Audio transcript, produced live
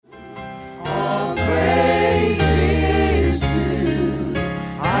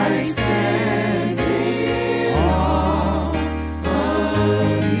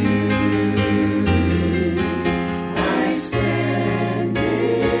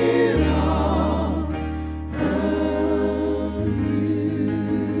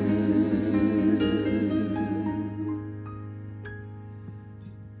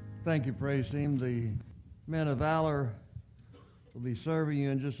Thank you, praise team. The men of valor will be serving you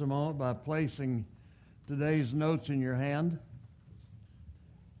in just a moment by placing today's notes in your hand.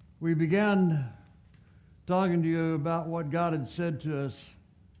 We began talking to you about what God had said to us,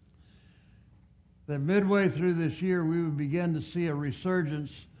 that midway through this year we would begin to see a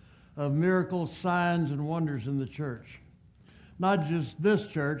resurgence of miracles, signs, and wonders in the church. Not just this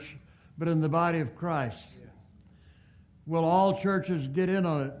church, but in the body of Christ. Will all churches get in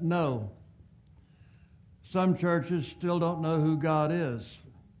on it? No. Some churches still don't know who God is.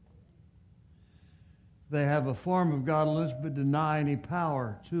 They have a form of godliness but deny any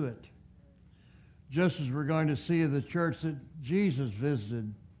power to it. Just as we're going to see in the church that Jesus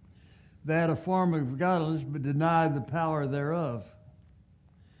visited. They had a form of godliness but denied the power thereof.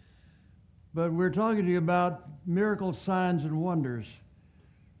 But we're talking to you about miracles, signs, and wonders.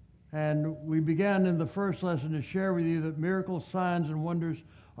 And we began in the first lesson to share with you that miracles, signs, and wonders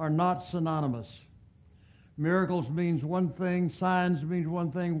are not synonymous. Miracles means one thing, signs means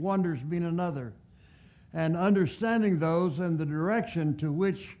one thing, wonders mean another. And understanding those and the direction to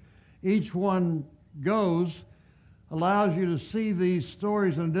which each one goes allows you to see these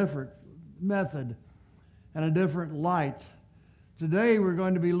stories in a different method and a different light. Today we're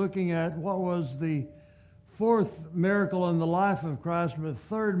going to be looking at what was the fourth miracle in the life of Christ, but the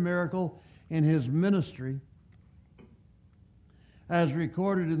third miracle in his ministry, as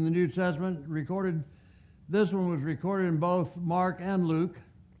recorded in the New Testament. This one was recorded in both Mark and Luke.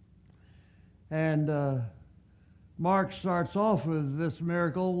 And Mark starts off with this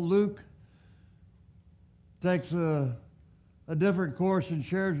miracle. Luke takes a different course and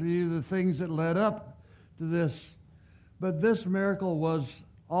shares with you the things that led up to this. But this miracle was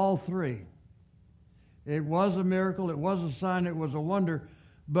all three. It was a miracle, it was a sign, it was a wonder,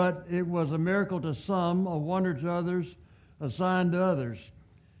 but it was a miracle to some, a wonder to others, a sign to others.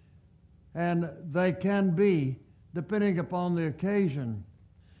 And they can be, depending upon the occasion.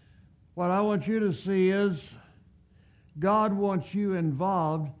 What I want you to see is God wants you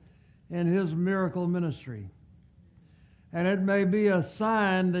involved in his miracle ministry. And it may be a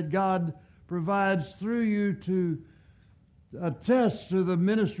sign that God provides through you to attest to the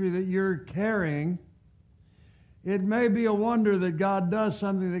ministry that you're carrying. It may be a wonder that God does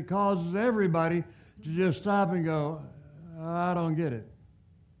something that causes everybody to just stop and go, I don't get it.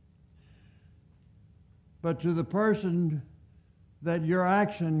 But to the person that your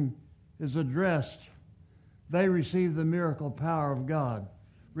action is addressed, they receive the miracle power of God,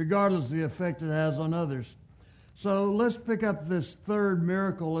 regardless of the effect it has on others. So let's pick up this third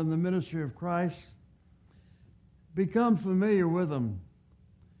miracle in the ministry of Christ. Become familiar with them,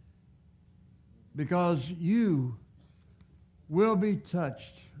 because you will be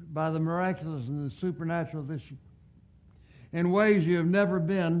touched by the miraculous and the supernatural of this in ways you have never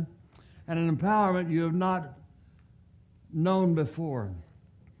been, and an empowerment you have not known before.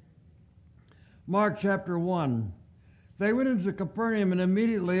 Mark chapter 1. They went into Capernaum, and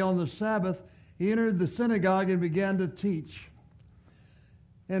immediately on the Sabbath he entered the synagogue and began to teach.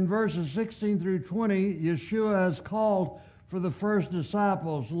 In verses 16 through 20, Yeshua has called for the first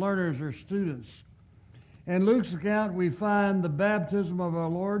disciples, learners, or students. In Luke's account, we find the baptism of our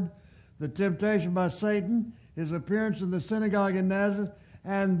Lord, the temptation by Satan, his appearance in the synagogue in Nazareth,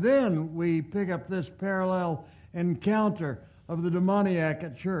 and then we pick up this parallel encounter of the demoniac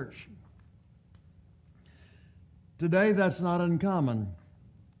at church. Today, that's not uncommon.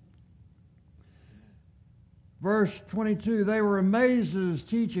 Verse 22, they were amazed at his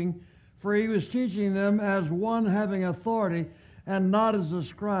teaching, for he was teaching them as one having authority and not as the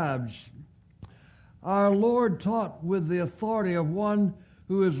scribes. Our Lord taught with the authority of one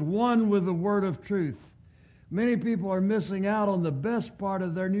who is one with the word of truth. Many people are missing out on the best part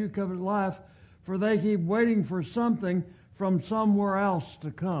of their new covenant life, for they keep waiting for something from somewhere else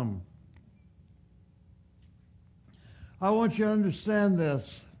to come. I want you to understand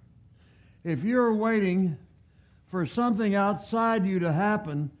this. If you're waiting for something outside you to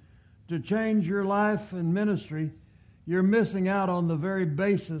happen to change your life and ministry, you're missing out on the very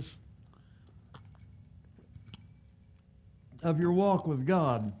basis of your walk with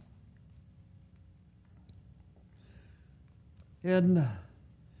God. In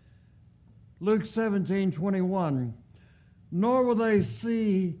Luke 17:21, nor will they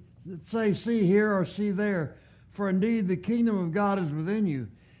say, see here or see there, for indeed the kingdom of God is within you.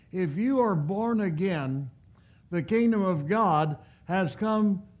 If you are born again, the kingdom of God has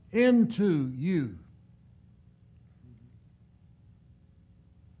come into you.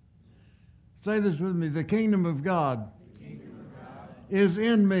 Say this with me. The kingdom of God, is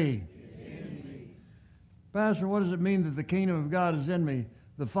in me. Pastor, what does it mean that the kingdom of God is in me?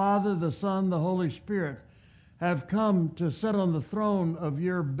 the Father, the Son, the Holy Spirit, have come to sit on the throne of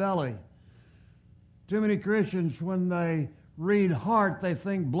your belly. Too many Christians, when they read heart, they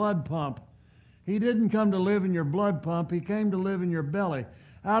think blood pump. He didn't come to live in your blood pump. He came to live in your belly.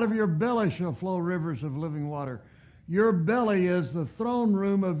 Out of your belly shall flow rivers of living water. Your belly is the throne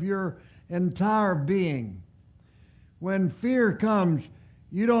room of your entire being. When fear comes,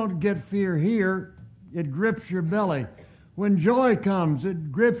 you don't get fear here. It grips your belly. When joy comes,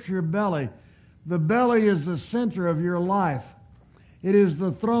 it grips your belly. The belly is the center of your life. It is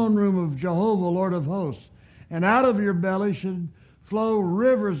the throne room of Jehovah, Lord of hosts. And out of your belly should flow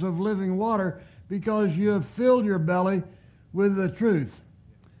rivers of living water, because you have filled your belly with the truth.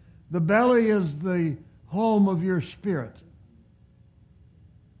 The belly is the home of your spirit.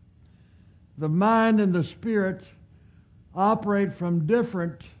 The mind and the spirit operate from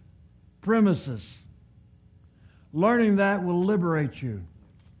different premises. Learning that will liberate you.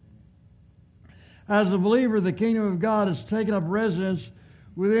 As a believer, the kingdom of God has taken up residence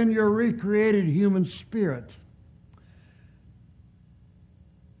within your recreated human spirit.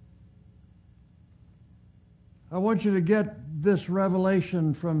 I want you to get this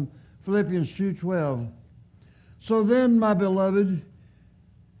revelation from Philippians 2:12. So then, my beloved,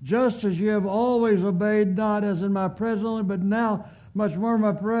 just as you have always obeyed, not as in my presence only, but now much more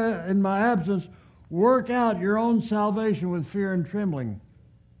in my absence, work out your own salvation with fear and trembling.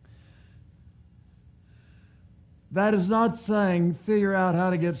 That is not saying figure out how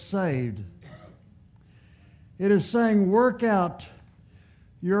to get saved. It is saying work out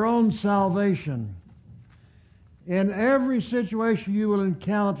your own salvation. In every situation you will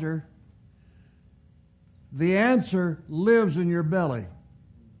encounter, the answer lives in your belly.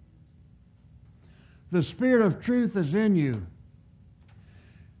 The Spirit of truth is in you.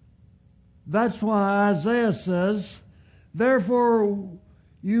 That's why Isaiah says, therefore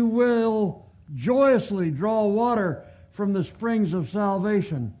you will joyously draw water from the springs of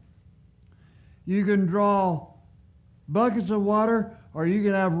salvation. You can draw buckets of water, or you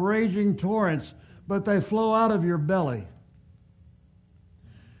can have raging torrents, but they flow out of your belly.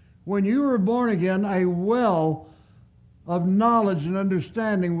 When you were born again, a well of knowledge and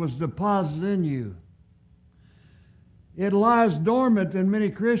understanding was deposited in you. It lies dormant in many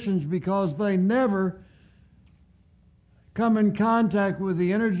Christians because they never come in contact with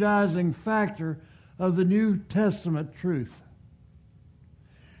the energizing factor of the New Testament truth.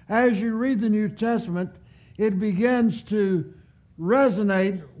 As you read the New Testament, it begins to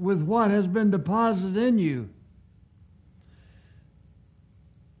resonate with what has been deposited in you.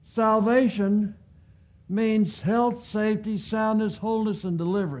 Salvation means health, safety, soundness, wholeness, and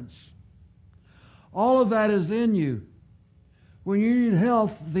deliverance. All of that is in you. When you need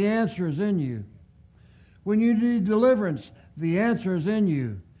health, the answer is in you. When you need deliverance, the answer is in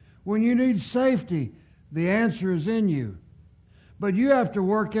you. When you need safety, the answer is in you. But you have to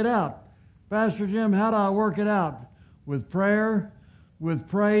work it out. Pastor Jim, how do I work it out? With prayer, with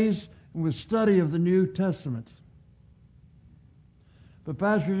praise, and with study of the New Testament. But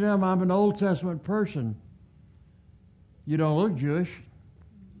Pastor Jim, I'm an Old Testament person. You don't look Jewish.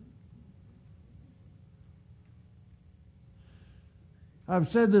 I've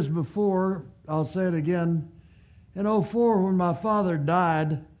said this before, I'll say it again. In 2004, when my father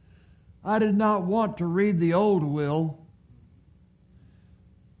died, I did not want to read the old will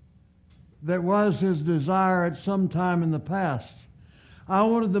that was his desire at some time in the past. I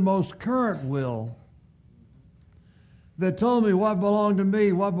wanted the most current will that told me what belonged to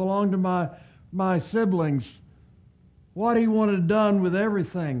me, what belonged to my siblings, what he wanted done with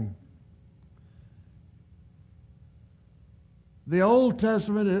everything. The Old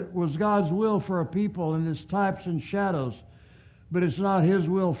Testament, it was God's will for a people and its types and shadows, but it's not his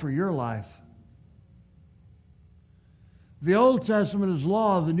will for your life. The Old Testament is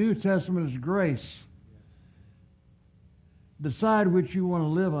law, the New Testament is grace. Decide which you want to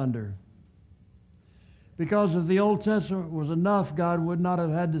live under. Because if the Old Testament was enough, God would not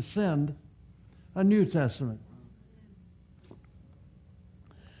have had to send a New Testament.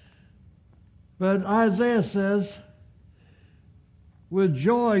 But Isaiah says, with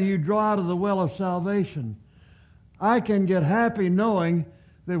joy you draw out of the well of salvation. I can get happy knowing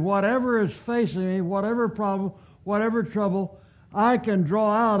that whatever is facing me, whatever problem, whatever trouble, I can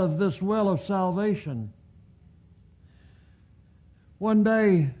draw out of this well of salvation. One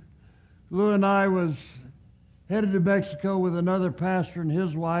day, Lou and I was headed to Mexico with another pastor and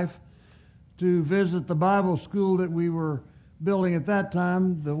his wife to visit the Bible school that we were building at that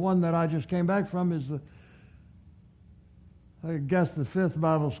time. The one that I just came back from is the 5th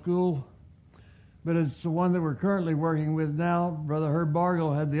Bible school. but it's the one that we're currently working with now. Brother Herb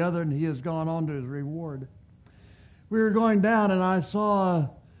Bargo had the other, and he has gone on to his reward. We were going down, and I saw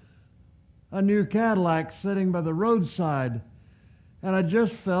a new Cadillac sitting by the roadside, and I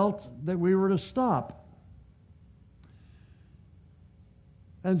just felt that we were to stop.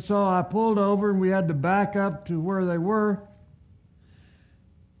 And so I pulled over, and we had to back up to where they were.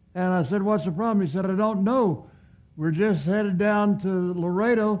 And I said, "What's the problem?" He said, "I don't know. We're just headed down to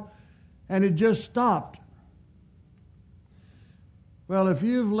Laredo, and it just stopped." Well, if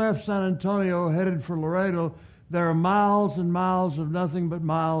you've left San Antonio headed for Laredo, there are miles and miles of nothing but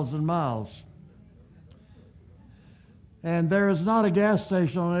miles and miles. And there is not a gas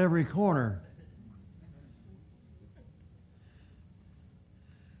station on every corner.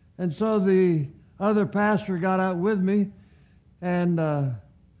 And so the other pastor got out with me, and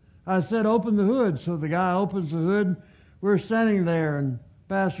I said, "Open the hood." So the guy opens the hood. We're standing there, and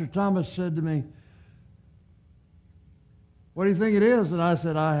Pastor Thomas said to me, "What do you think it is?" And I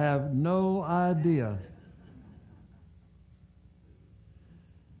said, "I have no idea."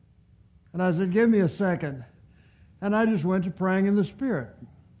 And I said, "Give me a second." And I just went to praying in the Spirit.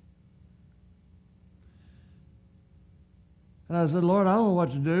 And I said, "Lord, I don't know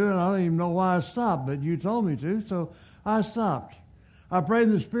what to do, and I don't even know why I stopped, but you told me to," so I stopped. I prayed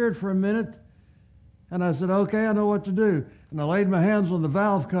in the Spirit for a minute, and I said, "Okay, I know what to do." And I laid my hands on the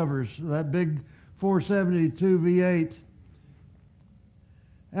valve covers, that big 472 V8,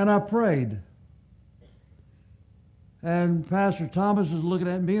 and I prayed. And Pastor Thomas is looking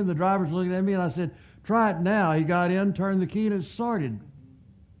at me, and the driver's looking at me, and I said, "Try it now." He got in, turned the key, and it started.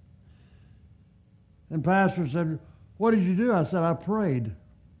 And Pastor said, "What did you do?" I said, "I prayed."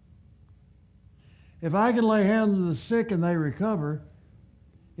 If I can lay hands on the sick and they recover,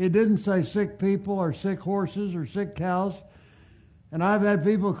 it didn't say sick people or sick horses or sick cows. And I've had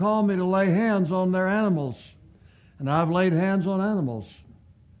people call me to lay hands on their animals, and I've laid hands on animals.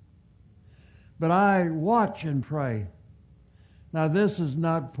 But I watch and pray. Now, this is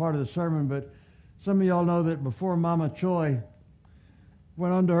not part of the sermon, but some of y'all know that before Mama Choi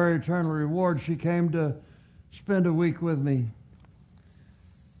went on to her eternal reward, she came to spend a week with me.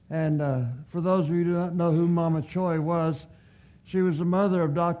 And for those of you who don't know who Mama Choi was, she was the mother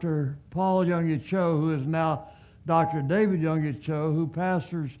of Dr. Paul Young Cho, who is now Dr. David Young Cho, who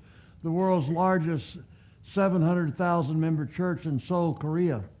pastors the world's largest 700,000 member church in Seoul,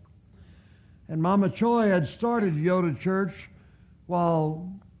 Korea. And Mama Choi had started Yoda Church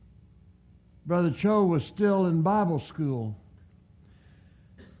while Brother Cho was still in Bible school.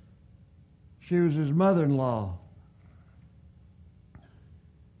 She was his mother-in-law.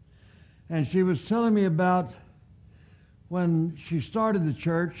 And she was telling me about when she started the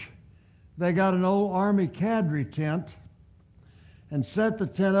church, they got an old Army cadre tent and set the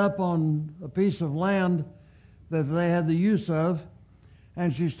tent up on a piece of land that they had the use of.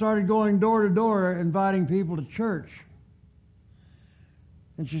 And she started going door to door inviting people to church.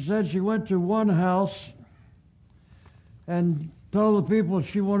 And she said she went to one house and told the people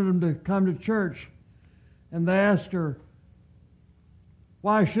she wanted them to come to church. And they asked her,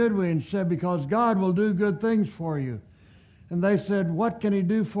 "Why should we?" And she said, "Because God will do good things for you." And they said, "What can he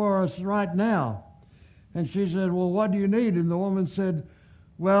do for us right now?" And she said, "Well, what do you need?" And the woman said,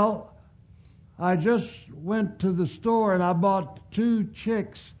 "Well, I just went to the store and I bought 2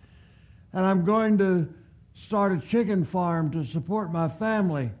 chicks, and I'm going to start a chicken farm to support my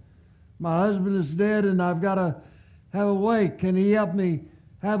family. My husband is dead and I've got to have a way. Can he help me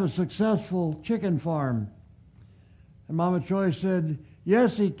have a successful chicken farm?" And Mama Choi said,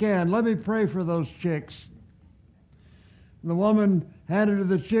 "Yes, he can. Let me pray for those chicks." And the woman handed her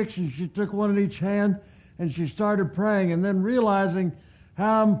the chicks, and she took one in each hand, and she started praying, and then realizing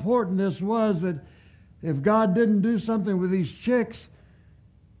how important this was, that if God didn't do something with these chicks,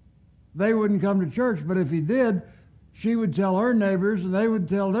 they wouldn't come to church. But if he did, she would tell her neighbors, and they would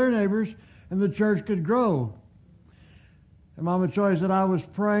tell their neighbors, and the church could grow. And Mama Choi said, "I was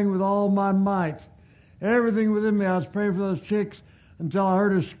praying with all my might. Everything within me, I was praying for those chicks until I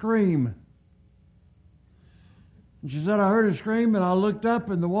heard a scream." And she said, "I heard a scream, and I looked up,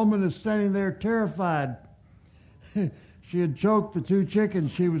 and the woman is standing there terrified." She had choked the 2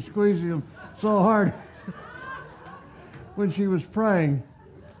 chickens. She was squeezing them so hard when she was praying.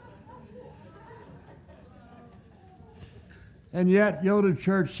 And yet, Yoda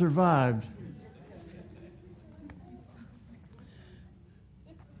Church survived.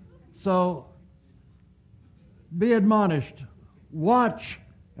 So, be admonished. Watch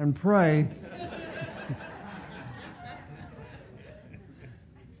and pray.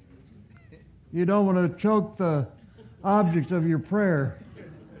 You don't want to choke the object of your prayer.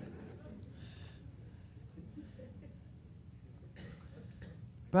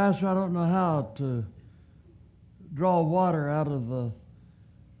 Pastor, I don't know how to draw water out of the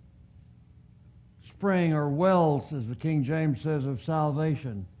spring or wells, as the King James says, of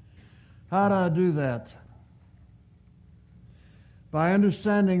salvation. How do I do that? By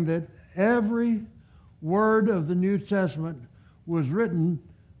understanding that every word of the New Testament was written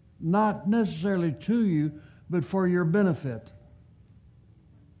not necessarily to you, but for your benefit.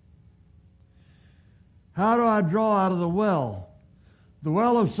 How do I draw out of the well? The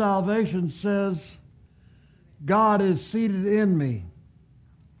well of salvation says, God is seated in me.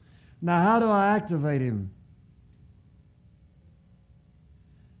 Now, how do I activate Him?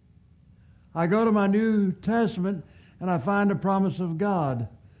 I go to my New Testament and I find a promise of God.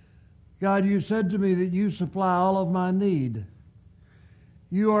 God, you said to me that you supply all of my need.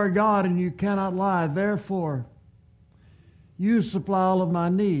 You are God and you cannot lie. Therefore, you supply all of my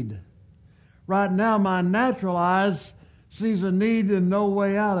need. Right now, my natural eyes sees a need and no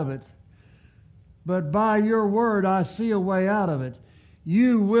way out of it. But by your word, I see a way out of it.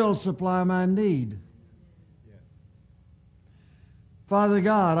 You will supply my need. Yeah. Father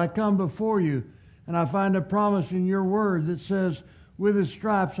God, I come before you and I find a promise in your word that says, with his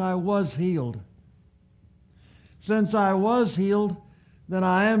stripes I was healed. Since I was healed, then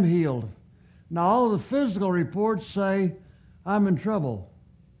I am healed. Now all the physical reports say I'm in trouble.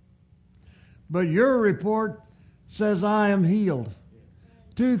 But your report says I am healed.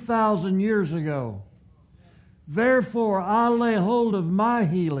 2,000 years ago. Therefore, I lay hold of my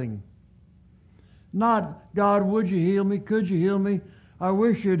healing. Not, God, would you heal me? Could you heal me? I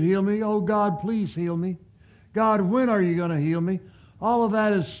wish you'd heal me. Oh, God, please heal me. God, when are you going to heal me? All of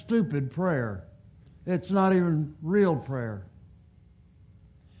that is stupid prayer. It's not even real prayer.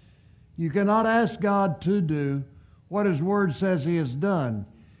 You cannot ask God to do what His Word says He has done.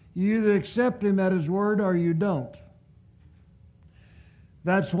 You either accept Him at His Word or you don't.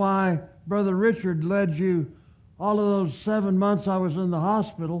 That's why Brother Richard led you all of those 7 months I was in the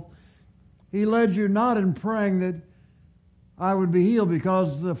hospital. He led you not in praying that I would be healed,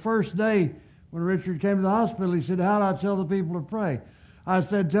 because the first day when Richard came to the hospital, he said, how do I tell the people to pray? I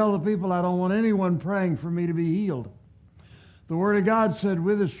said, tell the people I don't want anyone praying for me to be healed. The Word of God said,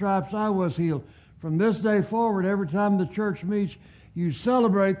 with His stripes I was healed. From this day forward, every time the church meets, you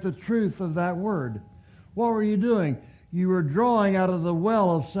celebrate the truth of that Word. What were you doing? You were drawing out of the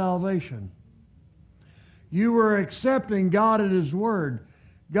well of salvation. You were accepting God at His Word.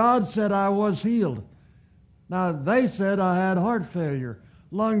 God said I was healed. Now, they said I had heart failure,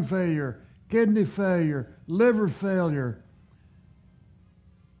 lung failure, kidney failure, liver failure.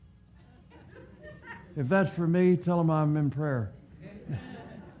 If that's for me, tell them I'm in prayer.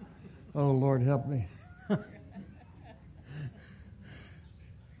 Oh, Lord, help me.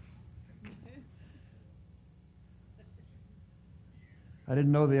 I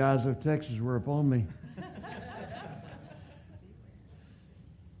didn't know the eyes of Texas were upon me.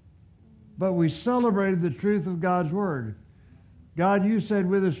 But we celebrated the truth of God's Word. God, you said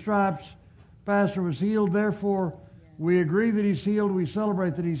with His stripes, Pastor was healed. Therefore, we agree that he's healed. We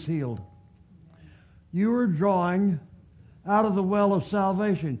celebrate that he's healed. You were drawing out of the well of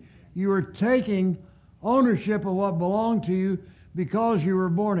salvation. You were taking ownership of what belonged to you because you were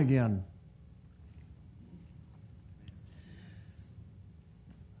born again.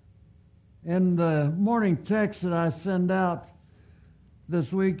 In the morning text that I send out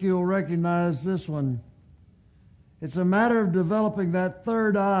this week, you'll recognize this one. It's a matter of developing that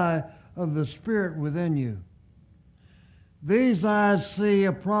third eye of the Spirit within you. These eyes see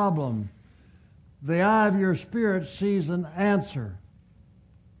a problem. The eye of your spirit sees an answer.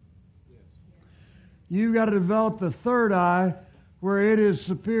 You've got to develop the third eye where it is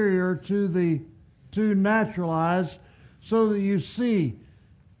superior to the two natural eyes, so that you see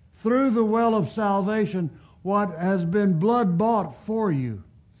through the well of salvation what has been blood bought for you.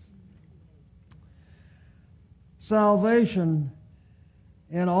 Salvation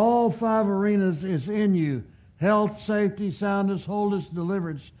in all five arenas is in you. Health, safety, soundness, wholeness,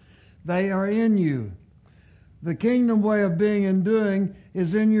 deliverance. They are in you. The kingdom way of being and doing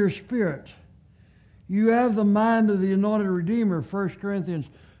is in your spirit. You have the mind of the anointed Redeemer, 1 Corinthians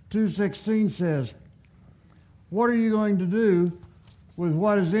 2:16 says. What are you going to do with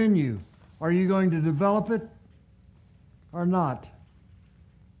what is in you? Are you going to develop it or not?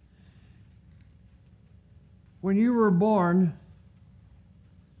 When you were born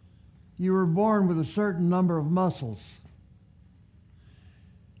with a certain number of muscles.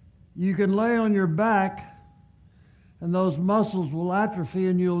 You can lay on your back and those muscles will atrophy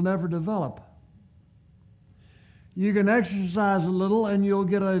and you'll never develop. You can exercise a little and you'll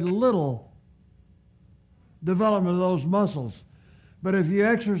get a little development of those muscles. But if you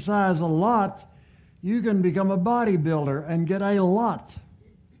exercise a lot, you can become a bodybuilder and get a lot.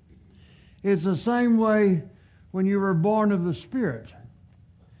 It's the same way when you were born of the Spirit.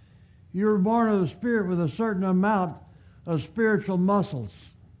 You were born of the Spirit with a certain amount of spiritual muscles.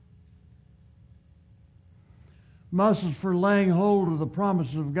 Muscles for laying hold of the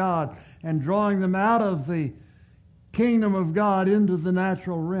promises of God and drawing them out of the kingdom of God into the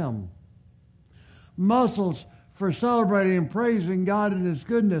natural realm. Muscles for celebrating and praising God in His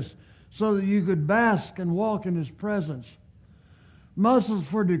goodness so that you could bask and walk in His presence. Muscles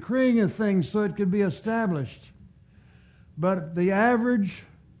for decreeing a thing so it could be established. But the average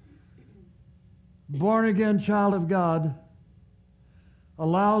born-again child of God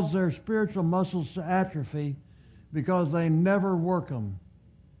allows their spiritual muscles to atrophy because they never work them.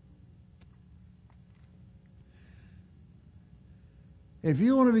 If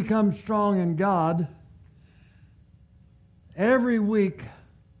you want to become strong in God, every week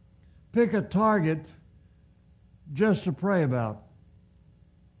pick a target just to pray about.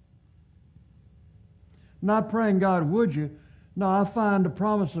 Not praying, God, would you? No, I find the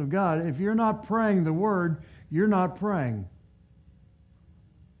promise of God. If you're not praying the Word, you're not praying.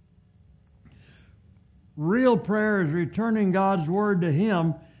 Real prayer is returning God's Word to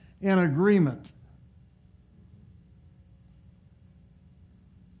Him in agreement.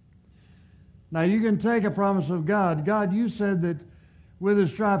 Now you can take a promise of God. God, you said that with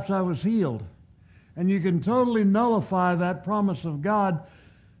His stripes I was healed. And you can totally nullify that promise of God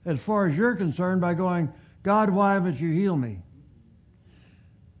as far as you're concerned by going, God, why haven't you healed me?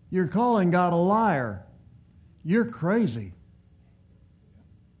 You're calling God a liar. You're crazy.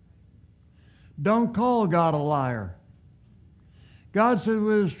 Don't call God a liar. God said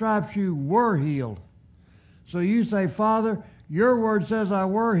with His stripes you were healed. So you say, Father, your word says I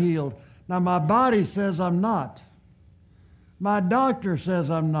were healed. Now my body says I'm not. My doctor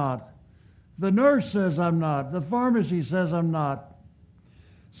says I'm not. The nurse says I'm not. The pharmacy says I'm not.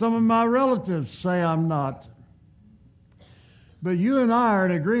 Some of my relatives say I'm not. But you and I are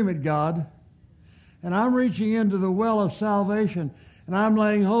in agreement, God, and I'm reaching into the well of salvation, and I'm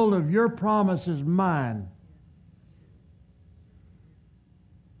laying hold of your promise is mine.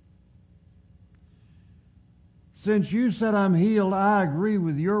 Since you said I'm healed, I agree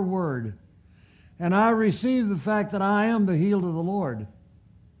with your word. And I receive the fact that I am the healed of the Lord.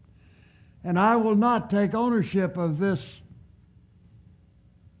 And I will not take ownership of this.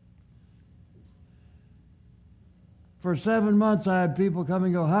 For 7 months I had people come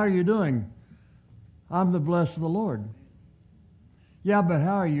and go, how are you doing? I'm the blessed of the Lord. Yeah, but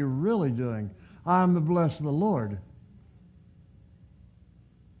how are you really doing? I'm the blessed of the Lord.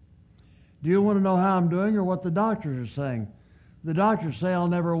 Do you want to know how I'm doing or what the doctors are saying? The doctors say I'll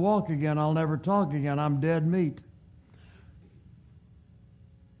never walk again, I'll never talk again, I'm dead meat.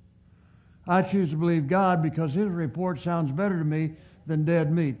 I choose to believe God because His report sounds better to me than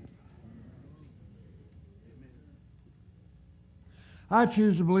dead meat. I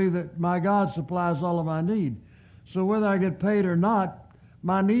choose to believe that my God supplies all of my need. So whether I get paid or not,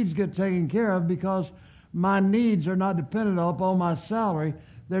 my needs get taken care of because my needs are not dependent upon my salary.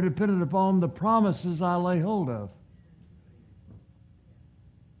 They're dependent upon the promises I lay hold of.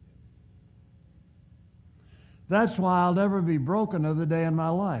 That's why I'll never be broke another day in my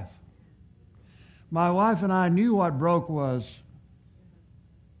life. My wife and I knew what broke was.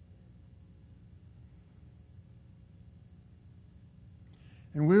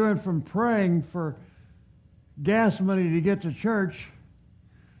 And we went from praying for gas money to get to church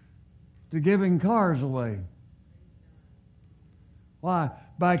to giving cars away. Why?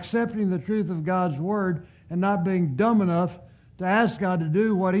 By accepting the truth of God's Word and not being dumb enough to ask God to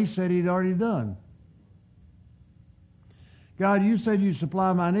do what He said He'd already done. God, you said you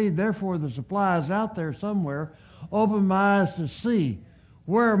supply my need, therefore the supply is out there somewhere. Open my eyes to see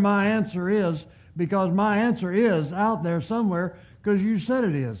where my answer is, because my answer is out there somewhere because you said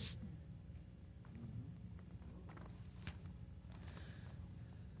it is.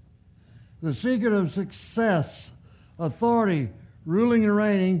 The secret of success, authority, ruling and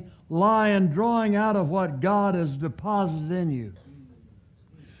reigning lie in drawing out of what God has deposited in you.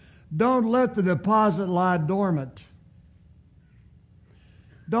 Don't let the deposit lie dormant.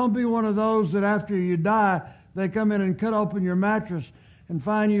 Don't be one of those that after you die, they come in and cut open your mattress and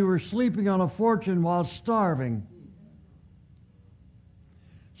find you were sleeping on a fortune while starving.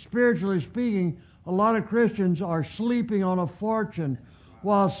 Spiritually speaking, a lot of Christians are sleeping on a fortune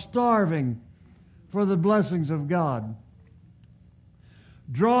while starving for the blessings of God.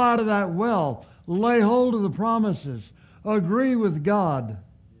 Draw out of that well. Lay hold of the promises. Agree with God.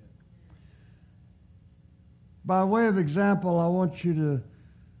 By way of example, I want you to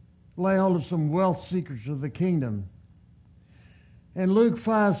lay hold of some wealth secrets of the kingdom. In Luke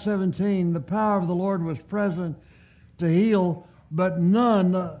 5:17, the power of the Lord was present to heal, but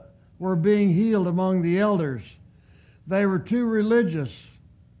none were being healed among the elders. They were too religious.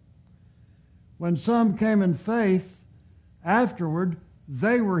 When some came in faith, afterward,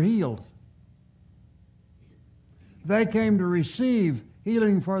 they were healed. They came to receive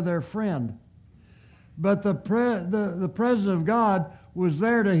healing for their friend. But the presence of God was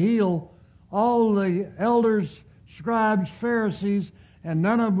there to heal all the elders, scribes, Pharisees, and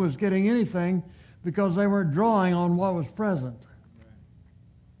none of them was getting anything because they weren't drawing on what was present.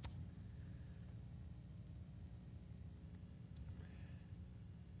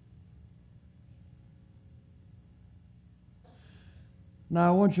 Now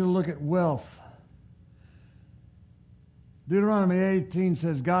I want you to look at wealth. Deuteronomy 18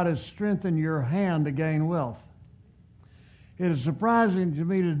 says, God has strengthened your hand to gain wealth. It is surprising to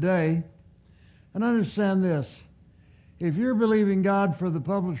me today, and understand this, if you're believing God for the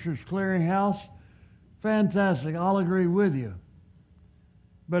Publishers Clearinghouse, fantastic, I'll agree with you.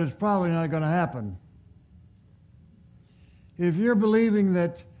 But it's probably not going to happen. If you're believing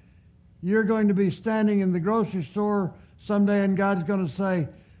that you're going to be standing in the grocery store someday and God's going to say,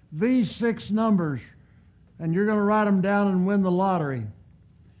 these 6 numbers, and you're going to write them down and win the lottery.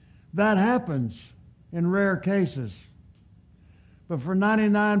 That happens in rare cases. But for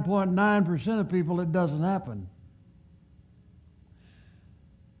 99.9% of people, it doesn't happen.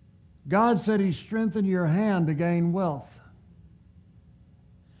 God said He strengthened your hand to gain wealth.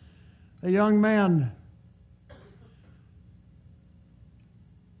 A young man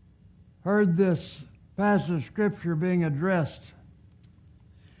heard this passage of Scripture being addressed,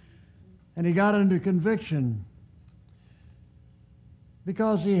 and he got into conviction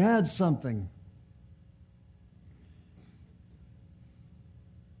because he had something.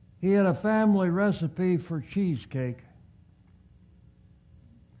 He had a family recipe for cheesecake.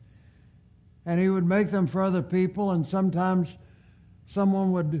 And he would make them for other people, and sometimes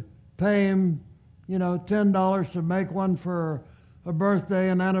someone would pay him, $10 to make one for a birthday,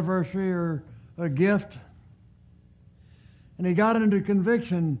 an anniversary, or a gift. And he got into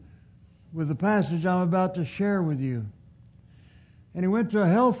conviction with the passage I'm about to share with you. And he went to a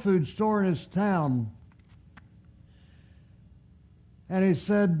health food store in his town. And he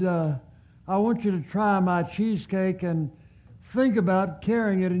said, I want you to try my cheesecake and think about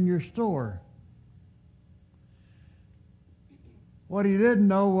carrying it in your store. What he didn't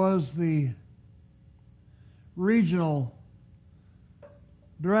know was the regional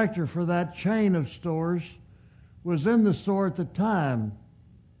director for that chain of stores was in the store at the time.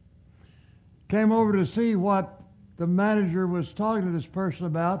 Came over to see what the manager was talking to this person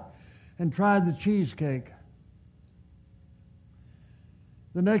about and tried the cheesecake.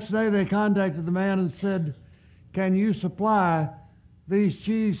 The next day they contacted the man and said, can you supply these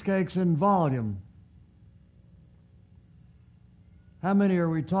cheesecakes in volume? How many are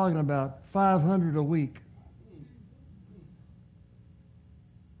we talking about? 500 a week.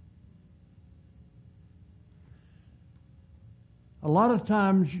 A lot of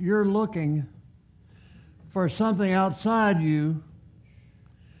times you're looking for something outside you,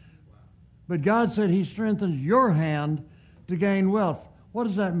 but God said He strengthens your hand to gain wealth. What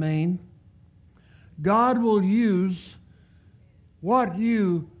does that mean? God will use what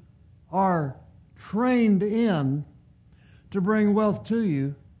you are trained in to bring wealth to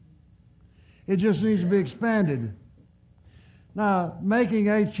you. It just needs to be expanded. Now, making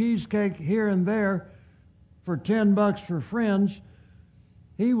a cheesecake here and there for $10 for friends,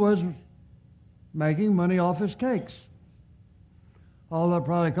 he was making money off his cakes. Although it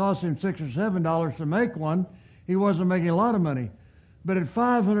probably cost him $6 or $7 to make one, he wasn't making a lot of money. But at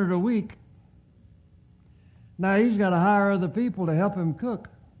 $500 a week, now he's got to hire other people to help him cook.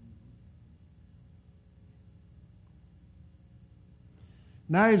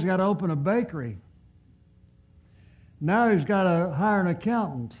 Now he's got to open a bakery. Now he's got to hire an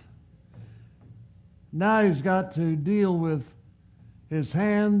accountant. Now he's got to deal with his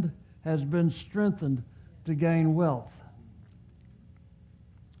hand has been strengthened to gain wealth.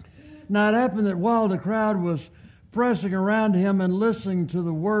 Now it happened that while the crowd was pressing around him and listening to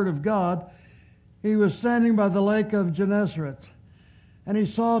the word of God, he was standing by the lake of Gennesaret, and he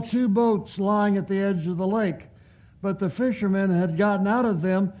saw 2 boats lying at the edge of the lake. But the fishermen had gotten out of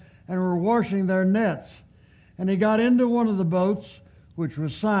them and were washing their nets. And he got into one of the boats, which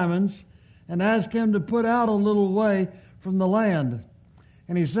was Simon's, and asked him to put out a little way from the land.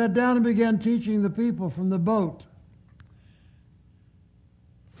 And he sat down and began teaching the people from the boat.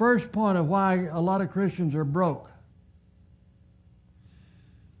 first point of why a lot of Christians are broke.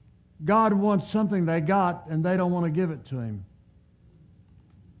 God wants something they got, and they don't want to give it to Him.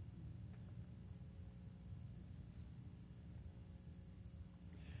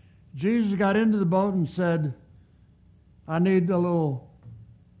 Jesus got into the boat and said, I need a little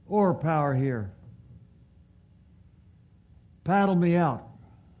oar power here. Paddle me out.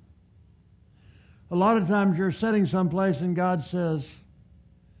 A lot of times you're sitting someplace and God says,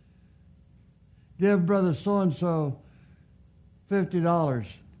 give brother so-and-so $50.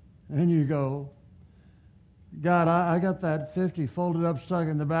 And you go, God, I got that 50 folded up stuck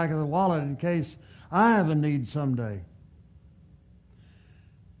in the back of the wallet in case I have a need someday.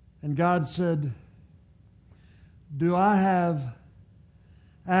 And God said, do I have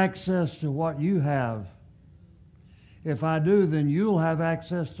access to what you have? If I do, then you'll have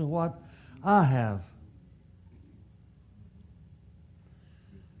access to what I have.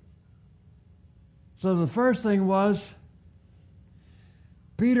 So the first thing was,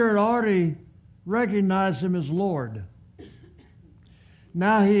 Peter had already recognized Him as Lord.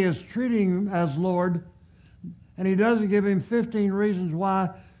 Now he is treating Him as Lord, and he doesn't give him 15 reasons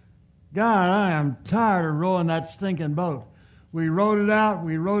why. God, I am tired of rowing that stinking boat. We rowed it out,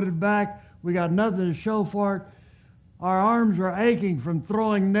 we rowed it back, we got nothing to show for it. Our arms are aching from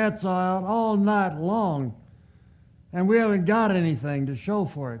throwing nets out all night long, and we haven't got anything to show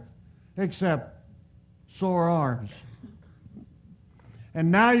for it except sore arms.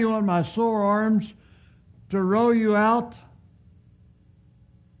 And now you want my sore arms to row you out?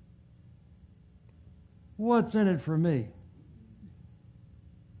 What's in it for me?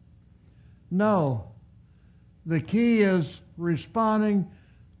 No. The key is responding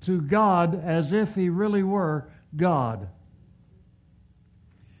to God as if He really were God.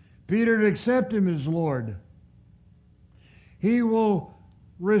 Peter had accepted Him as Lord. He will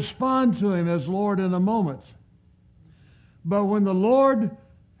respond to Him as Lord in a moment. But when the Lord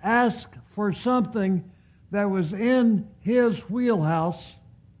asked for something that was in His wheelhouse,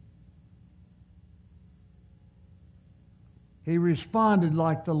 He responded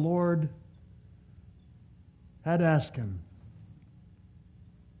like the Lord had asked him.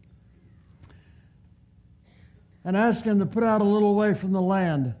 And asked him to put out a little way from the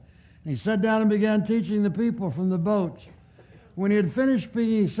land. And he sat down and began teaching the people from the boat. When he had finished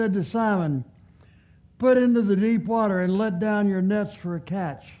speaking, he said to Simon, put into the deep water and let down your nets for a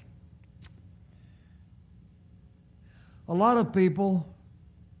catch. A lot of people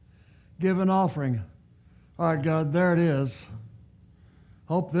give an offering. All right, God, there it is.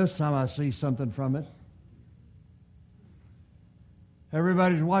 Hope this time I see something from it.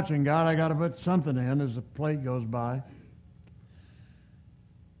 Everybody's watching, God. I got to put something in as the plate goes by.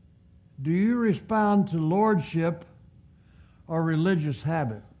 Do you respond to lordship or religious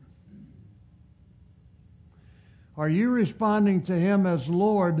habit? Are you responding to Him as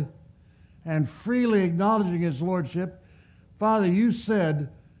Lord and freely acknowledging His lordship? Father, you said,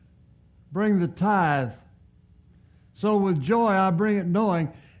 bring the tithe. So with joy I bring it,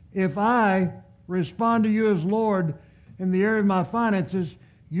 knowing if I respond to you as Lord in the area of my finances,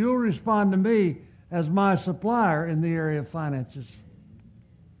 you'll respond to me as my supplier in the area of finances.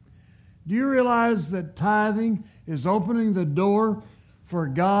 Do you realize that tithing is opening the door for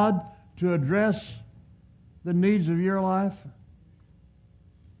God to address the needs of your life?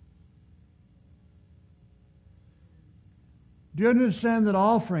 Do you understand that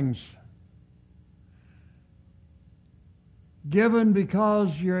offerings given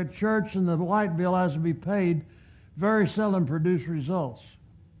because you're at church and the light bill has to be paid very seldom produce results?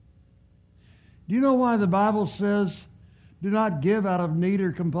 Do you know why the Bible says, do not give out of need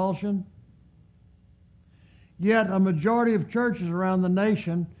or compulsion? Yet a majority of churches around the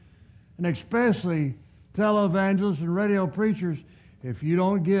nation, and especially televangelists and radio preachers, if you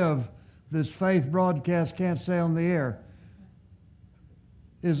don't give, this faith broadcast can't stay on the air.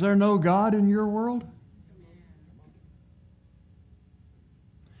 Is there no God in your world?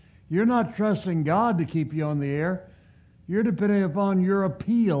 You're not trusting God to keep you on the air. You're depending upon your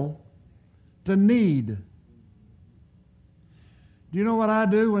appeal to need. Do you know what I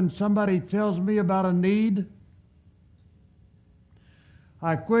do when somebody tells me about a need?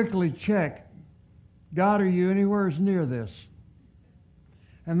 I quickly check, God, are you anywhere near this?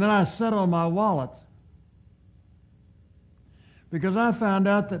 And then I settle my wallet. Because I found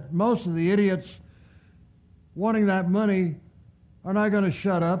out that most of the idiots wanting that money are not going to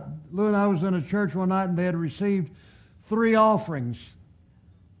shut up. Lou and I was in a church one night and they had received 3 offerings.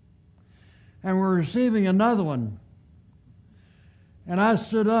 And we're receiving another one. And I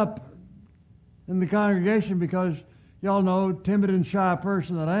stood up in the congregation because Y'all know, timid and shy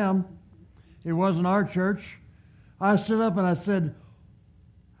person that I am. It wasn't our church. I stood up and I said,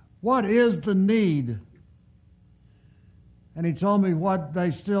 what is the need? And he told me what they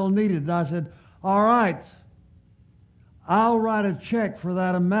still needed. And I said, all right, I'll write a check for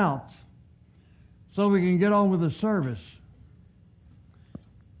that amount so we can get on with the service.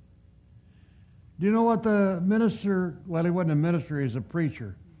 Do you know what the minister, well, he wasn't a minister, he's a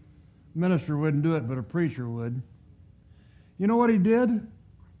preacher. Minister wouldn't do it, but a preacher would. You know what he did?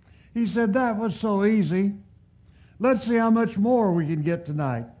 He said, that was so easy. Let's see how much more we can get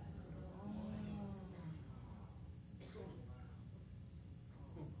tonight.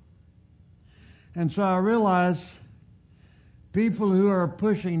 And so I realized people who are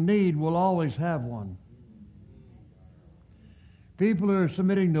pushing need will always have one. People who are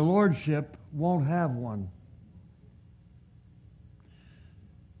submitting to lordship won't have one.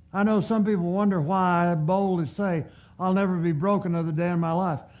 I know some people wonder why I boldly say, I'll never be broke another day in my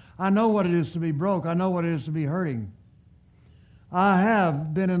life. I know what it is to be broke. I know what it is to be hurting. I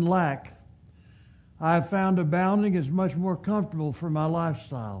have been in lack. I have found abounding is much more comfortable for my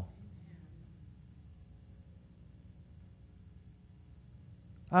lifestyle.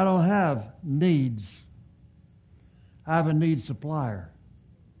 I don't have needs. I have a need supplier.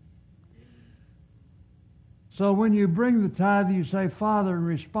 So when you bring the tithe, you say, Father, in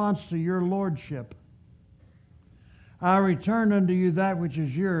response to your lordship, I return unto you that which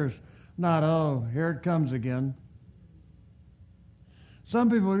is yours, not, oh, here it comes again.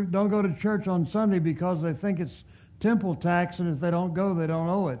 Some people don't go to church on Sunday because they think it's temple tax, and if they don't go, they don't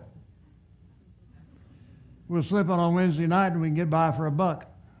owe it. We'll slip on Wednesday night and we can get by for $1. If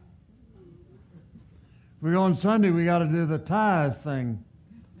we go on Sunday, we got to do the tithe thing.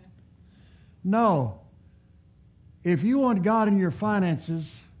 No. If you want God in your finances,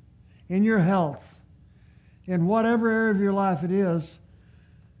 in your health, in whatever area of your life it is,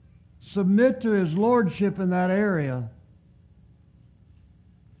 submit to His lordship in that area.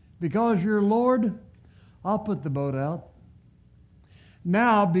 Because you're Lord, I'll put the boat out.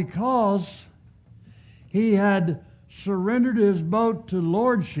 Now, because he had surrendered his boat to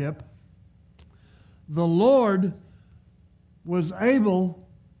lordship, the Lord was able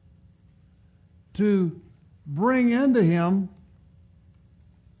to bring into him,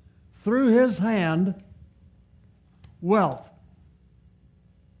 through his hand, wealth.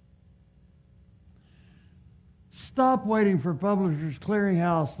 Stop waiting for Publishers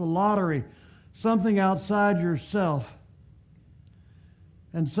Clearinghouse, the lottery, something outside yourself,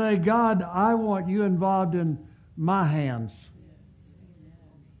 and say, God, I want you involved in my hands.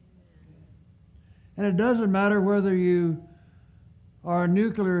 And it doesn't matter whether you are a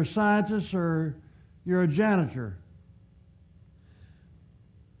nuclear scientist or you're a janitor.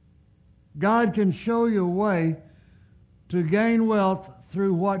 God can show you a way to gain wealth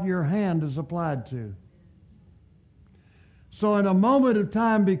through what your hand is applied to. So in a moment of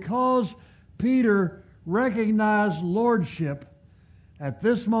time, because Peter recognized lordship at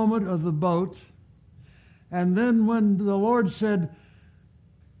this moment of the boat, and then when the Lord said,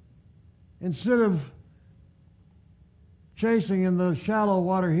 instead of chasing in the shallow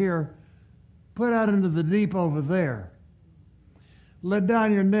water here, put out into the deep over there. Let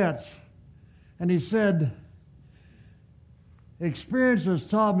down your nets. And he said, experience has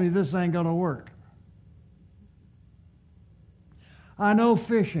taught me this ain't going to work. I know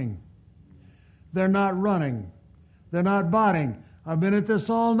fishing. They're not running. They're not biting. I've been at this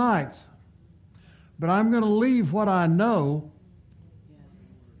all night. But I'm going to leave what I know.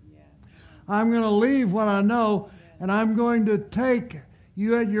 I'm going to leave what I know, and I'm going to take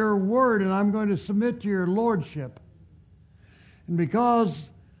you at your word, and I'm going to submit to your lordship. And because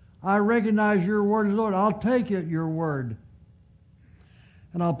I recognize your word as Lord, I'll take it, your word.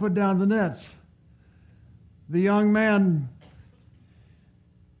 And I'll put down the nets. The young man,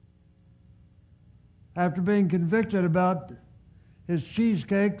 after being convicted about his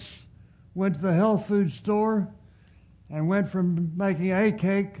cheesecakes, went to the health food store and went from making a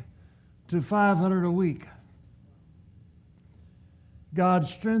cake to 500 a week. God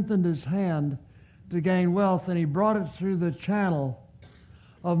strengthened his hand to gain wealth, and he brought it through the channel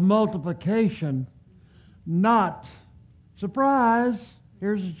of multiplication, not, surprise,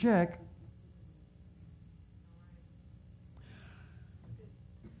 here's a check.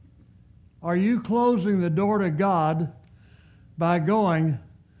 Are you closing the door to God by going,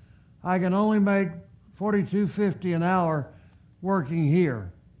 I can only make $42.50 an hour working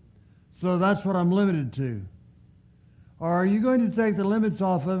here, so that's what I'm limited to? Or are you going to take the limits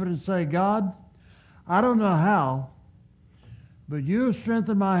off of it and say, God, I don't know how, but you have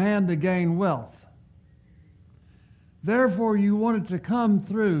strengthened my hand to gain wealth. Therefore, you wanted to come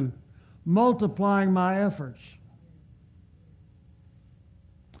through multiplying my efforts.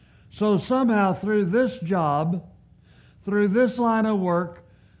 So somehow through this job, through this line of work,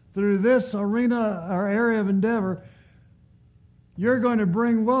 through this arena or area of endeavor, you're going to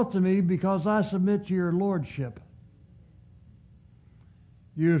bring wealth to me because I submit to your lordship.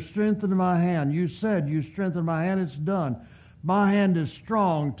 You strengthened my hand. You said you strengthened my hand. It's done. My hand is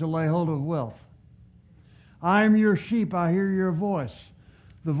strong to lay hold of wealth. I am your sheep. I hear your voice.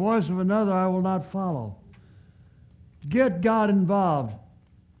 The voice of another I will not follow. Get God involved.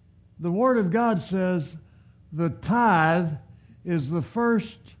 The Word of God says the tithe is the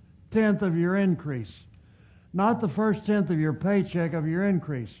first tenth of your increase, not the first tenth of your paycheck of your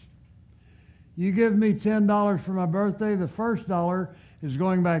increase. You give me $10 for my birthday, the first dollar is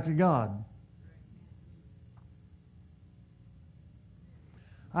going back to God.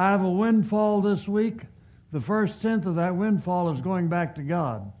 I have a windfall this week. The first tenth of that windfall is going back to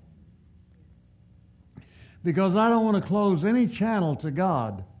God. Because I don't want to close any channel to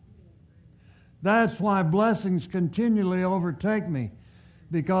God. That's why blessings continually overtake me.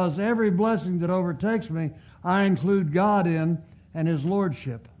 Because every blessing that overtakes me, I include God in and His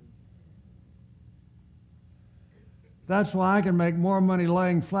Lordship. That's why I can make more money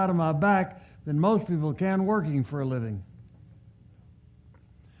laying flat on my back than most people can working for a living.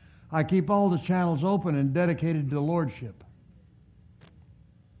 I keep all the channels open and dedicated to Lordship.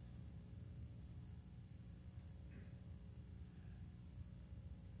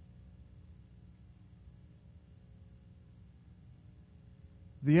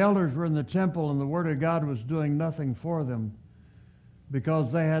 The elders were in the temple and the Word of God was doing nothing for them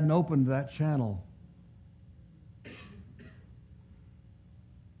because they hadn't opened that channel.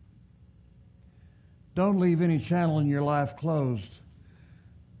 Don't leave any channel in your life closed.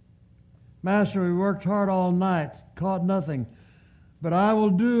 Master, we worked hard all night, caught nothing, but I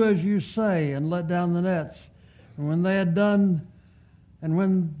will do as you say and let down the nets. And when they had done, and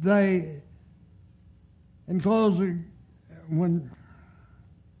when they enclosed, when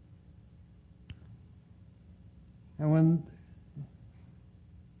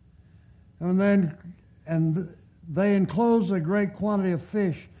they enclosed a great quantity of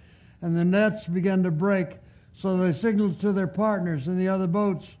fish, and the nets began to break. So they signaled to their partners in the other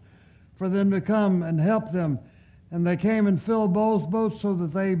boats for them to come and help them. And they came and filled both boats so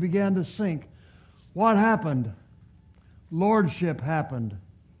that they began to sink. What happened? Lordship happened.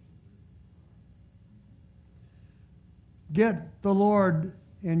 Get the Lord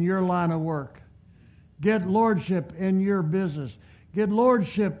in your line of work. Get Lordship in your business. Get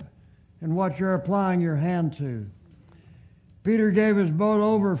Lordship in what you're applying your hand to. Peter gave his boat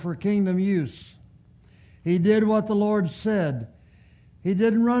over for kingdom use. He did what the Lord said. He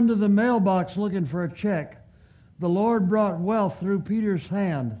didn't run to the mailbox looking for a check. The Lord brought wealth through Peter's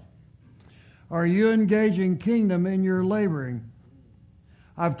hand. Are you engaging kingdom in your laboring?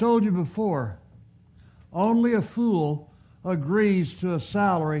 I've told you before, only a fool agrees to a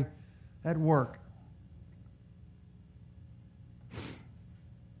salary at work.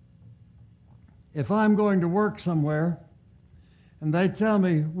 If I'm going to work somewhere and they tell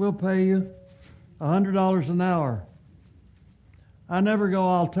me, we'll pay you $100 an hour, I never go,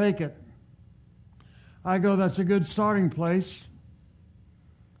 I'll take it. I go, that's a good starting place.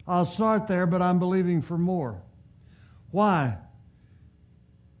 I'll start there, but I'm believing for more. Why?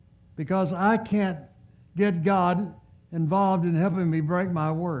 Because I can't get God involved in helping me break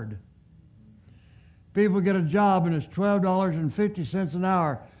my word. People get a job and it's $12.50 an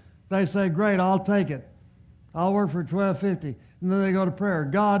hour. They say, great, I'll take it. I'll work for $12.50. And then they go to prayer.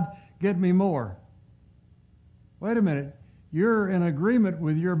 God, get me more. Wait a minute. You're in agreement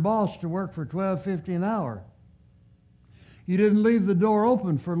with your boss to work for $12.50 an hour. You didn't leave the door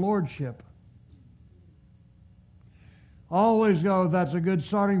open for Lordship. Always go, that's a good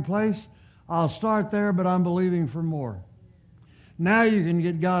starting place. I'll start there, but I'm believing for more. Now you can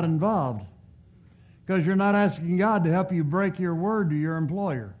get God involved because you're not asking God to help you break your word to your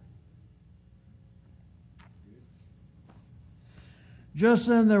employer. Just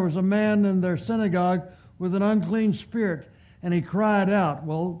then there was a man in their synagogue with an unclean spirit, and he cried out.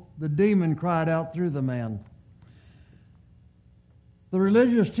 Well, the demon cried out through the man. The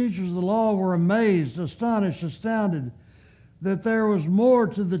religious teachers of the law were amazed, astonished, astounded that there was more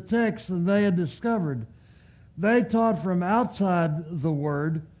to the text than they had discovered. They taught from outside the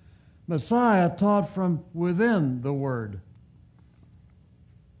Word. Messiah taught from within the Word.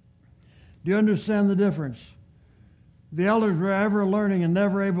 Do you understand the difference? The elders were ever learning and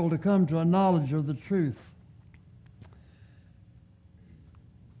never able to come to a knowledge of the truth.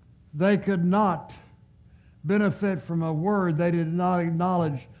 They could not benefit from a word they did not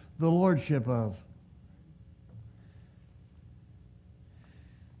acknowledge the lordship of.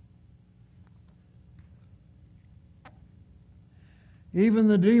 Even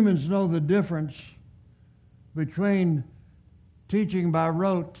the demons know the difference between teaching by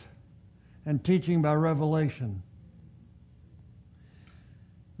rote and teaching by revelation.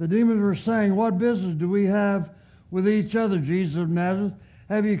 The demons were saying, "What business do we have with each other, Jesus of Nazareth?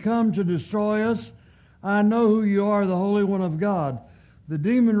 Have you come to destroy us? I know who you are, the Holy One of God." The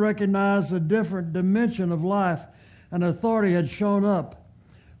demon recognized a different dimension of life, and authority had shown up.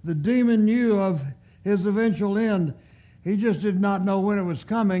 The demon knew of his eventual end. He just did not know when it was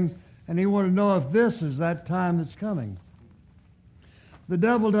coming, and he wanted to know if this is that time that's coming. The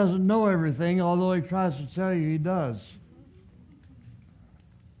devil doesn't know everything, although he tries to tell you he does.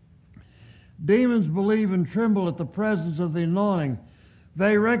 Demons believe and tremble at the presence of the anointing.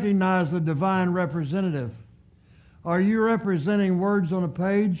 They recognize the divine representative. Are you representing words on a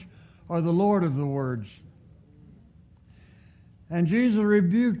page or the Lord of the words? And Jesus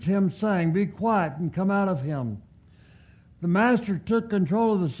rebuked him, saying, "Be quiet and come out of him." The Master took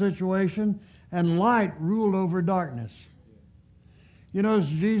control of the situation, and light ruled over darkness. You notice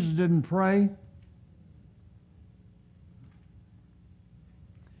Jesus didn't pray.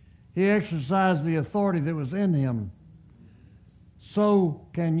 He exercised the authority that was in him. So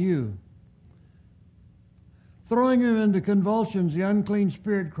can you. Throwing him into convulsions, the unclean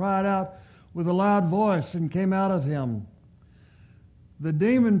spirit cried out with a loud voice and came out of him. The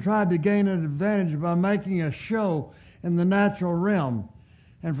demon tried to gain an advantage by making a show in the natural realm.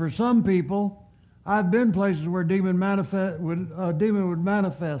 And for some people, I've been places where a demon would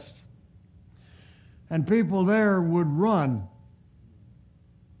manifest. And people there would run.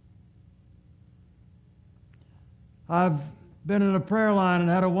 I've been in a prayer line and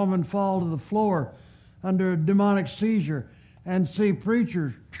had a woman fall to the floor under a demonic seizure and see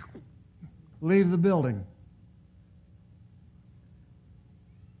preachers leave the building.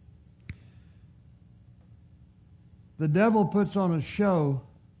 The devil puts on a show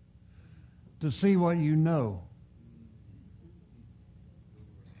to see what you know.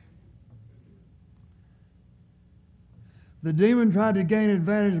 The demon tried to gain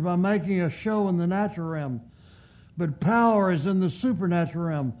advantage by making a show in the natural realm, but power is in the supernatural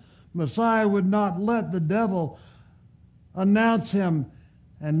realm. Messiah would not let the devil announce him,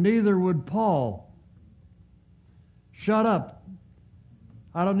 and neither would Paul. Shut up.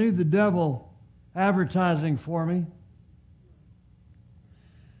 I don't need the devil advertising for me.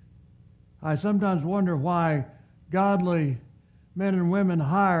 I sometimes wonder why godly men and women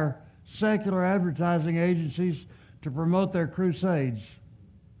hire secular advertising agencies to promote their crusades.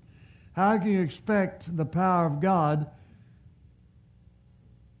 How can you expect the power of God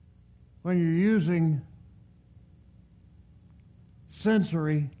when you're using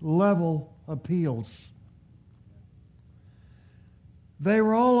sensory level appeals? They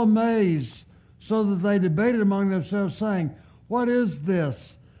were all amazed, so that they debated among themselves, saying, "What is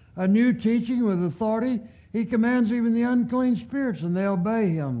this? A new teaching with authority? He commands even the unclean spirits, and they obey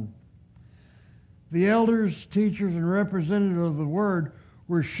him." The elders, teachers, and representatives of the word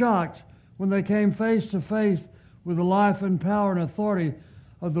were shocked when they came face to face with the life and power and authority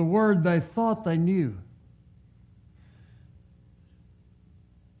of the word they thought they knew.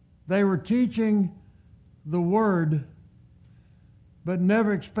 They were teaching the word, but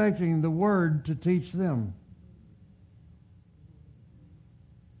never expecting the word to teach them.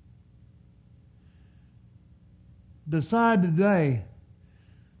 Decide today,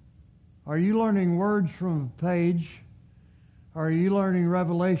 are you learning words from a page, or are you learning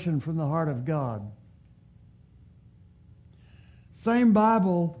revelation from the heart of God? Same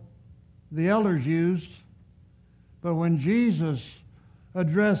Bible the elders used, but when Jesus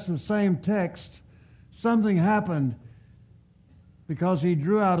addressed the same text, something happened because he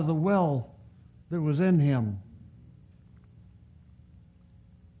drew out of the well that was in him.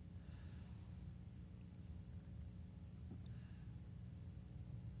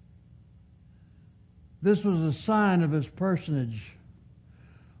 This was a sign of his personage,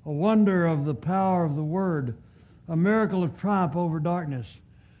 a wonder of the power of the word, a miracle of triumph over darkness.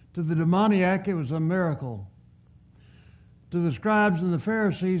 To the demoniac, it was a miracle. To the scribes and the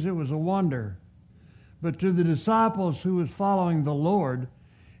Pharisees, it was a wonder. But to the disciples who was following the Lord,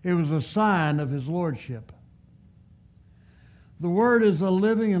 it was a sign of his lordship. The word is a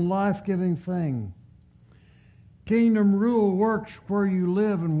living and life-giving thing. Kingdom rule works where you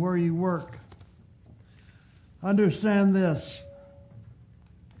live and where you work. Understand this.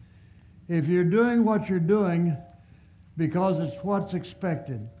 If you're doing what you're doing because it's what's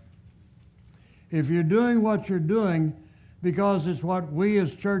expected, If you're doing what you're doing because it's what we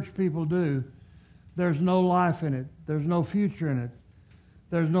as church people do, there's no life in it. There's no future in it.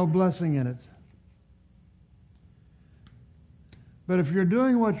 There's no blessing in it. But if you're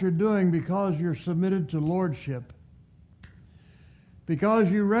doing what you're doing because you're submitted to lordship,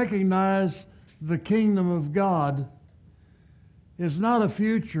 because you recognize the kingdom of God is not a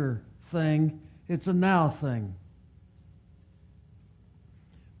future thing, it's a now thing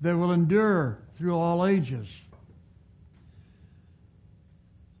that will endure through all ages.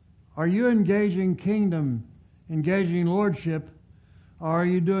 Are you engaging kingdom, engaging lordship, or are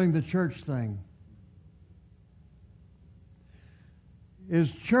you doing the church thing?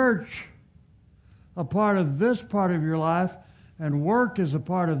 Is church a part of this part of your life, and work is a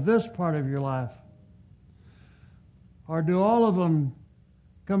part of this part of your life? Or do all of them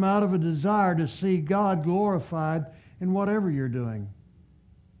come out of a desire to see God glorified in whatever you're doing?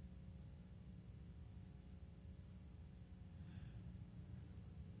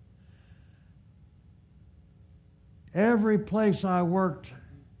 Every place I worked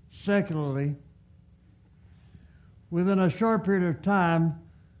secularly, within a short period of time,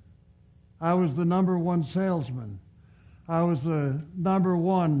 I was the number one salesman. I was the number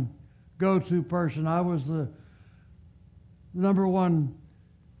one go-to person. I was the number one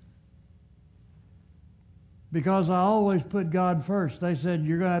because I always put God first. They said,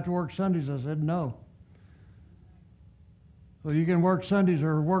 "You're going to have to work Sundays." I said, "No." "Well, you can work Sundays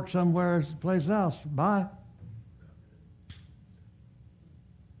or work somewhere place else. Bye."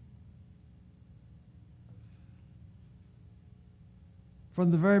 From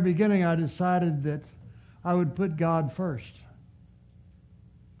the very beginning, I decided that I would put God first.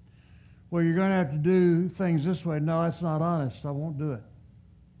 "Well, you're going to have to do things this way." "No, that's not honest. I won't do it."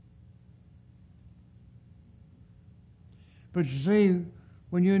 But you see,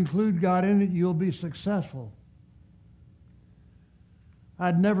 when you include God in it, you'll be successful.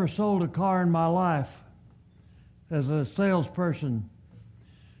 I'd never sold a car in my life as a salesperson.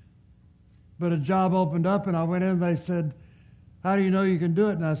 But a job opened up, and I went in, and they said, "How do you know you can do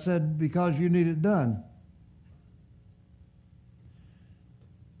it?" And I said, "Because you need it done."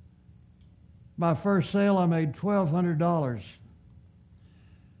 My first sale, I made $1,200.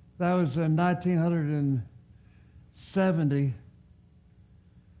 That was in 1970,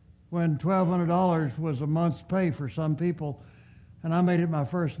 when $1,200 was a month's pay for some people, and I made it my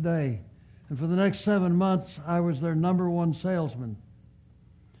first day. And for the next 7 months, I was their number one salesman.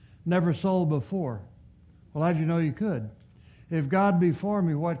 Never sold before. Well, how'd you know you could? If God be for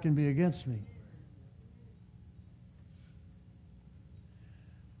me, what can be against me?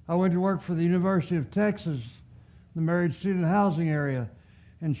 I went to work for the University of Texas, the married student housing area,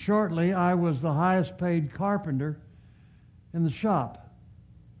 and shortly I was the highest paid carpenter in the shop.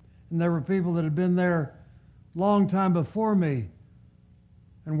 And there were people that had been there a long time before me,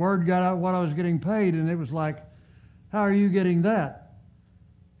 and word got out what I was getting paid, and it was like, "How are you getting that?"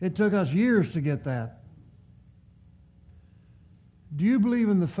 It took us years to get that. Do you believe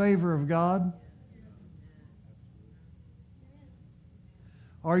in the favor of God?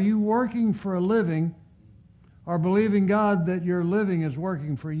 Are you working for a living or believing God that your living is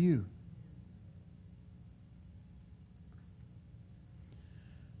working for you?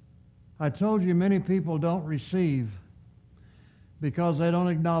 I told you many people don't receive because they don't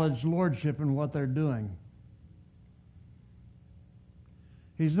acknowledge lordship in what they're doing.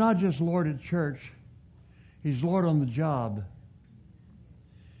 He's not just Lord at church. He's Lord on the job.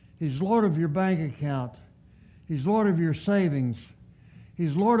 He's Lord of your bank account. He's Lord of your savings.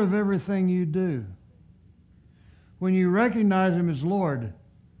 He's Lord of everything you do. When you recognize Him as Lord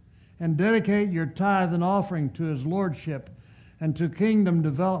and dedicate your tithe and offering to His lordship and to kingdom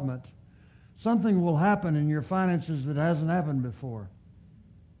development, something will happen in your finances that hasn't happened before.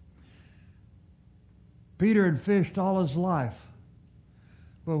 Peter had fished all his life,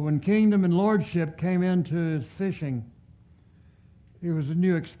 but when kingdom and lordship came into his fishing, it was a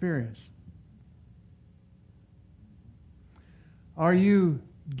new experience. Are you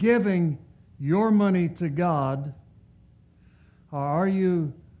giving your money to God, or are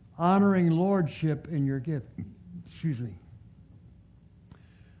you honoring lordship in your giving? Excuse me.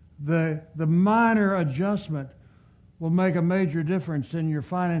 The minor adjustment will make a major difference in your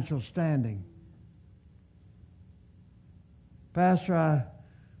financial standing. "Pastor, I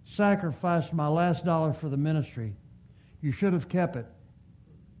sacrificed my last dollar for the ministry." You should have kept it.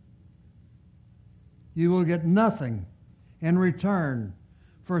 You will get nothing in return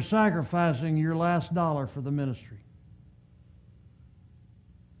for sacrificing your last dollar for the ministry.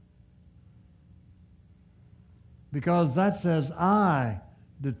 Because that says, "I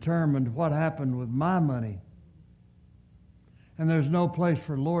determined what happened with my money. And there's no place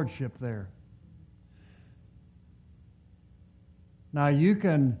for lordship there. Now you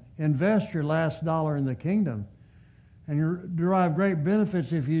can invest your last dollar in the kingdom and you derive great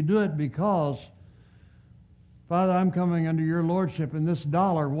benefits if you do it because, Father, I'm coming under your lordship and this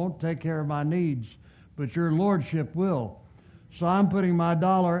dollar won't take care of my needs, but your lordship will. So I'm putting my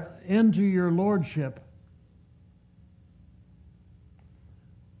dollar into your lordship.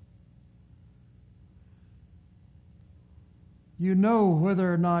 You know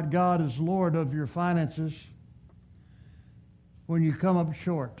whether or not God is Lord of your finances when you come up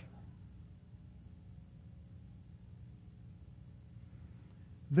short.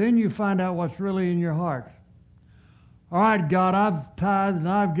 Then you find out what's really in your heart. All right, God, I've tithed and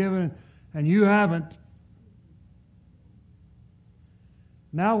I've given, and you haven't.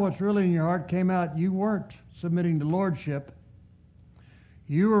 Now what's really in your heart came out. You weren't submitting to lordship.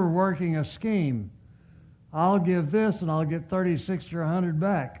 You were working a scheme. I'll give this and I'll get 30, 60, or 100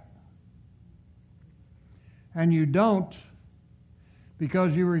 back. And you don't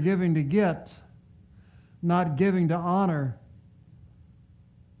because you were giving to get, not giving to honor,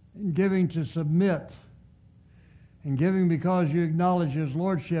 and giving to submit, and giving because you acknowledge His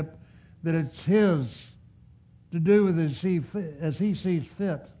lordship, that it's His to do with as He sees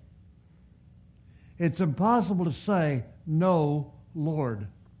fit. It's impossible to say, no, Lord.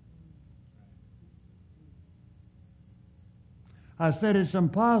 I said it's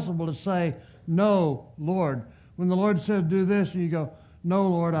impossible to say, no, Lord. When the Lord says do this, and you go, no,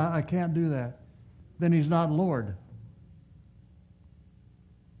 Lord, I can't do that, then He's not Lord.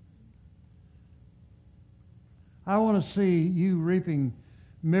 I want to see you reaping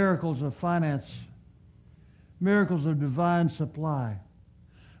miracles of finance, miracles of divine supply.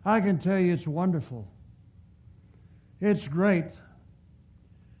 I can tell you it's wonderful. It's great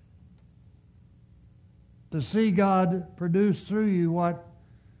to see God produce through you what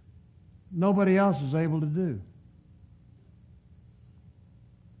nobody else is able to do.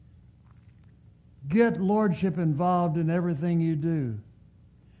 Get lordship involved in everything you do.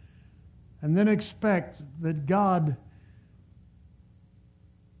 And then expect that God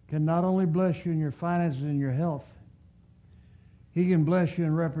can not only bless you in your finances and your health, He can bless you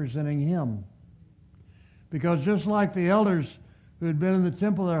in representing Him. Because just like the elders who had been in the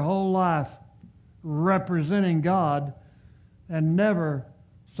temple their whole life representing God and never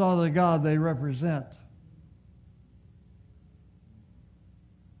saw the God they represent.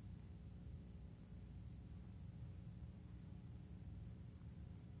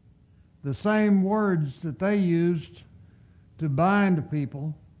 The same words that they used to bind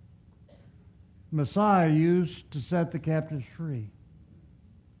people, Messiah used to set the captives free.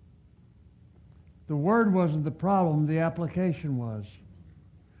 The word wasn't the problem, the application was.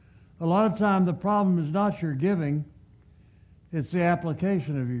 A lot of time the problem is not your giving, it's the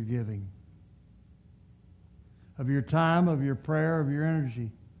application of your giving, of your time, of your prayer, of your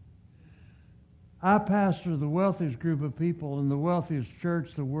energy. I pastor the wealthiest group of people in the wealthiest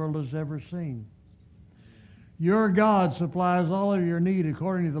church the world has ever seen. Your God supplies all of your need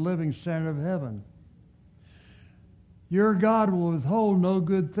according to the living standard of heaven. Your God will withhold no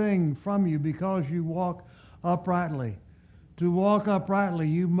good thing from you because you walk uprightly. To walk uprightly,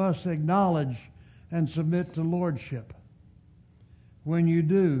 you must acknowledge and submit to lordship. When you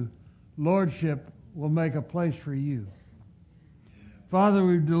do, lordship will make a place for you. Father,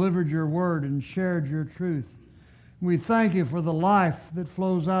 we've delivered your word and shared your truth. We thank you for the life that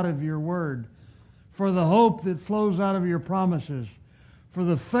flows out of your word, for the hope that flows out of your promises, for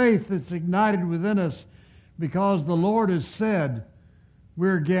the faith that's ignited within us because the Lord has said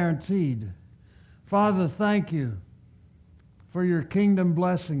we're guaranteed. Father, thank you for your kingdom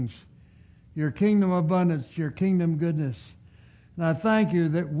blessings, your kingdom abundance, your kingdom goodness. And I thank you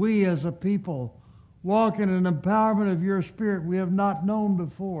that we as a people walk in an empowerment of your Spirit we have not known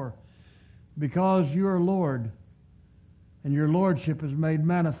before because you are Lord and your Lordship is made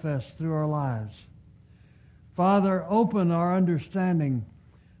manifest through our lives. Father, open our understanding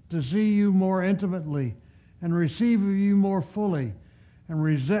to see you more intimately and receive of you more fully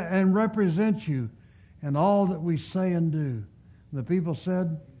and represent you in all that we say and do. The people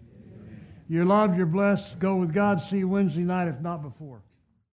said, you're loved, you're blessed. Go with God. See you Wednesday night, if not before.